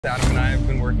Adam and I have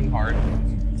been working hard,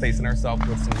 placing ourselves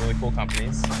with some really cool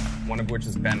companies, one of which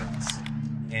is BENRUS.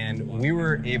 And we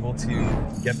were able to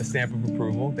get the stamp of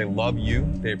approval. They love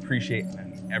you. They appreciate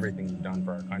everything you've done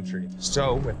for our country.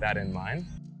 So with that in mind,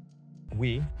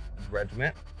 we, as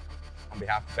Regiment, on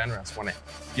behalf of BENRUS, want to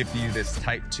give you this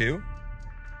Type II.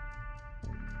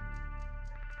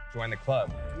 Join the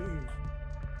club. Dude,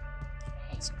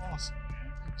 that's awesome,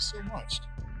 man. Thank you so much.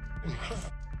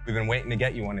 We've been waiting to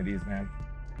get you one of these, man.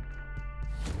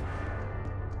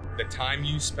 The time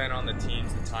you spent on the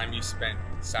teams, the time you spent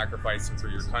sacrificing for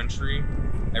your country,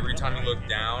 every time you look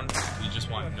down, we just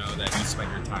want to know that you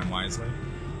spent your time wisely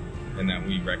and that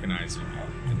we recognize you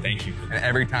and thank you for that. And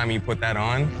every time you put that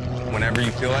on, whenever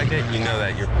you feel like it, you know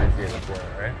that you're appreciated for it,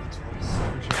 right?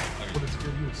 Put it to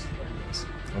good use.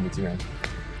 Love you too, man.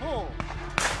 Oh.